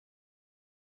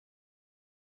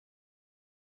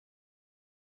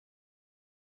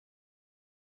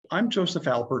I'm Joseph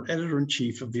Alpert,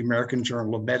 Editor-in-Chief of the American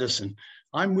Journal of Medicine.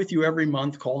 I'm with you every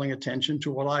month calling attention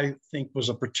to what I think was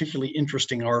a particularly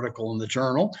interesting article in the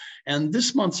journal. And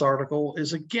this month's article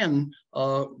is, again,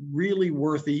 really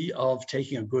worthy of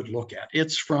taking a good look at.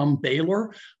 It's from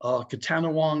Baylor,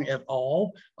 Katanawong et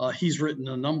al. He's written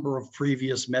a number of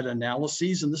previous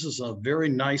meta-analyses, and this is a very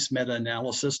nice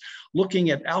meta-analysis looking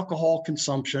at alcohol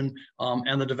consumption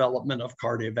and the development of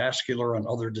cardiovascular and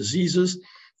other diseases.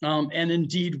 And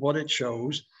indeed, what it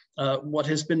shows, what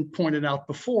has been pointed out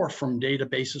before from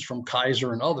databases from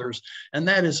Kaiser and others, and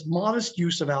that is modest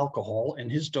use of alcohol,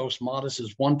 and his dose modest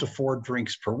is 1 to 4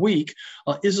 drinks per week,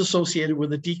 is associated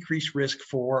with a decreased risk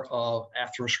for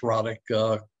atherosclerotic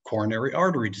coronary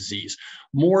artery disease.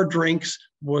 More drinks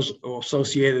was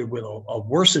associated with a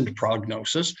worsened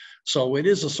prognosis. So it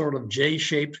is a sort of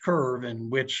J-shaped curve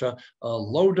in which a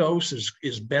low dose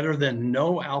is better than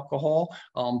no alcohol,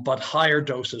 but higher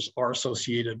doses are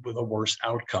associated with a worse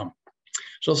outcome.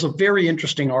 So it's a very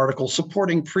interesting article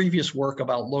supporting previous work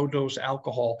about low-dose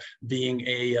alcohol being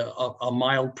a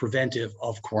mild preventive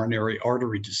of coronary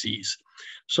artery disease.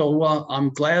 So I'm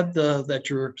glad that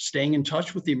you're staying in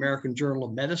touch with the American Journal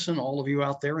of Medicine, all of you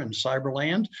out there in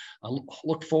cyberland. I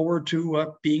look forward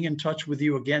to being in touch with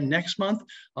you again next month,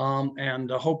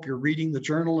 and I hope you're reading the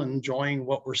journal and enjoying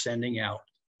what we're sending out.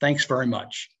 Thanks very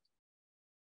much.